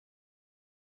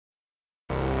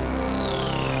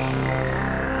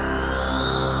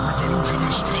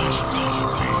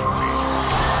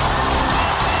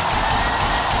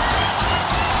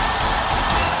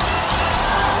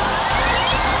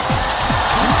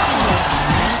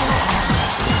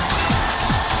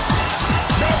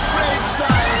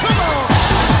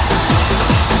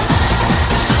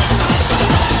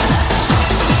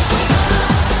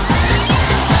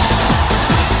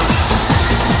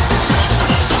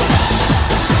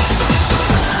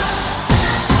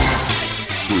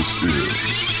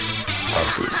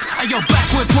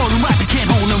backwards rolling, rap, you can't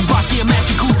hold them. Rock, yeah, match,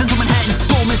 you cruising to Manhattan.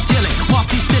 Storm is chilling,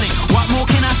 Wafty stealing. What more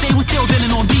can I say? We're still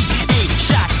dealing on beat. A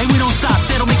shot, and we don't stop.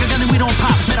 They don't make a gun and we don't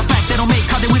pop. Matter of fact, they don't make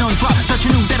cut, then we don't drop. Touch a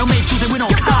new, they don't make shoes and we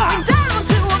don't cop.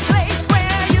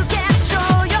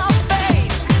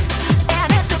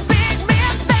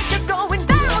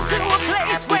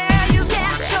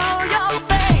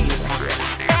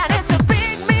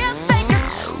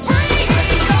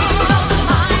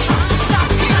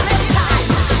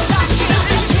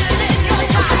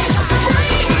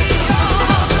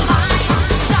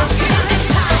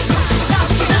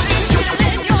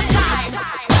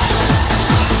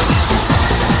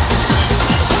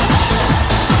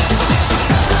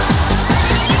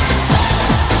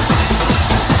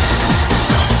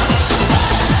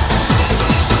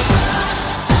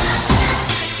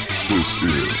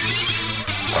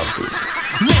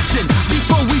 Listen,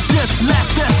 before we just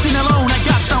left that scene alone, I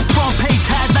got some front page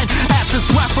headlines. After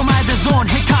swap from either zone,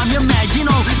 hey, calm your mad. You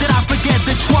know that I forget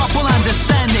the trouble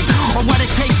understanding of what it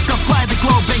takes to fly the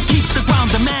globe and keep the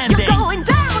ground demanding. You're going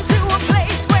down to a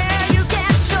place where you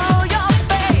can't show your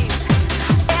face,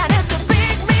 and it's a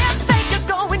big mistake. You're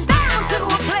going down to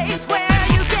a place where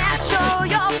you can't show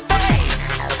your face,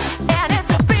 and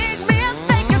it's a big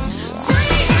mistake. You're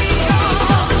free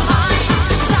your mind,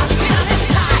 stop feeling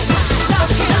tight, stop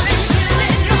killing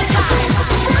your time.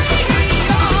 Free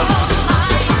your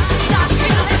mind, stop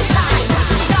feeling tight,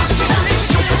 stop killing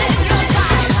your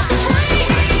time. Free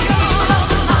your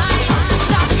mind,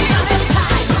 stop feeling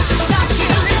tight, stop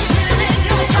killing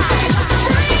your time.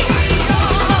 Free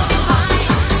your mind,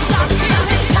 stop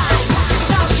feeling tight,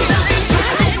 stop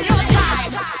killing your time.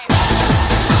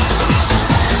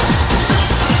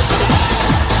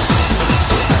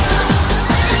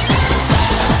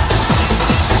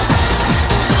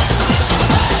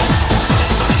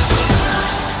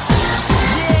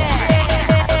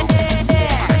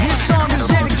 This song is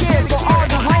dedicated for all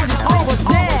the hoes over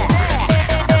there.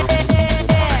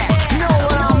 You know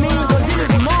what I mean? But this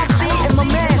is Mufti and my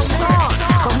man Sean,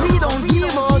 'cause we don't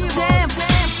give a damn.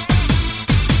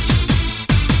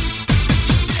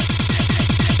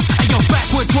 Hey, yo,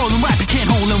 backwards rolling, rap, you can't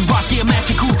hold them. Rock, yeah, match,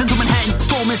 you cruising to Manhattan.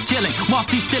 Storm is chilling,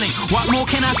 Wafty stealing. What more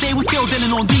can I say? We're still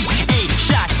dealing on beat. A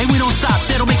shot, and we don't stop.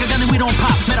 They don't make a gun and we don't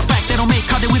pop. Matter of fact, they don't make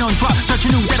cut, then we don't drop. Touch a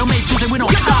new, they don't make